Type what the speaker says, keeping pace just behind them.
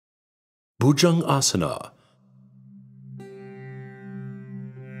Bhujangasana.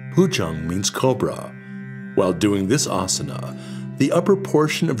 Bhujang means cobra. While doing this asana, the upper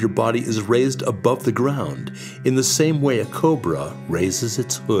portion of your body is raised above the ground in the same way a cobra raises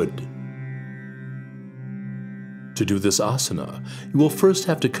its hood. To do this asana, you will first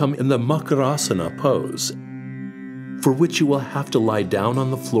have to come in the Makarasana pose, for which you will have to lie down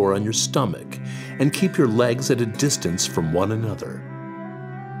on the floor on your stomach and keep your legs at a distance from one another.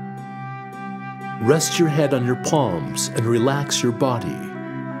 Rest your head on your palms and relax your body.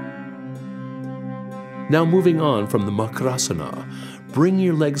 Now moving on from the Makarasana, bring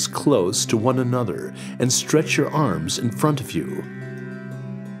your legs close to one another and stretch your arms in front of you.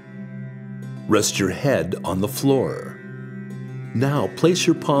 Rest your head on the floor. Now place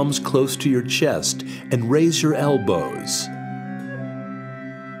your palms close to your chest and raise your elbows.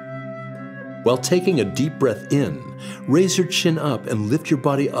 While taking a deep breath in, raise your chin up and lift your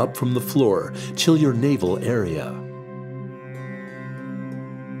body up from the floor till your navel area.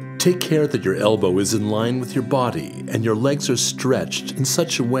 Take care that your elbow is in line with your body and your legs are stretched in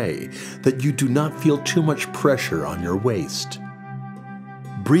such a way that you do not feel too much pressure on your waist.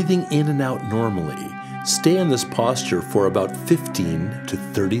 Breathing in and out normally, stay in this posture for about 15 to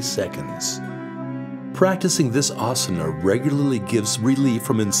 30 seconds. Practicing this asana regularly gives relief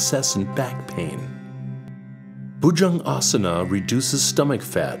from incessant back pain. Bhujangasana reduces stomach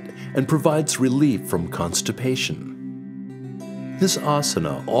fat and provides relief from constipation. This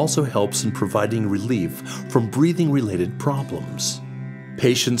asana also helps in providing relief from breathing-related problems.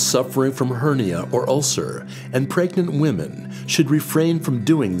 Patients suffering from hernia or ulcer and pregnant women should refrain from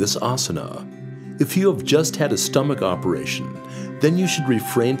doing this asana. If you have just had a stomach operation, then you should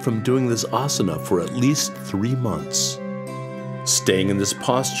refrain from doing this asana for at least 3 months. Staying in this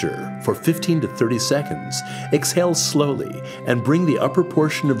posture for 15 to 30 seconds, exhale slowly and bring the upper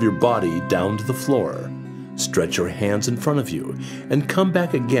portion of your body down to the floor. Stretch your hands in front of you and come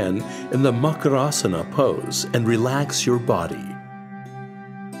back again in the Makarasana pose and relax your body.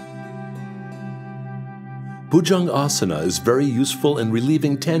 Bhujangasana is very useful in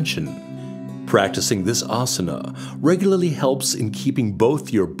relieving tension. Practicing this asana regularly helps in keeping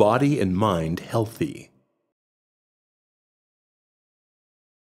both your body and mind healthy.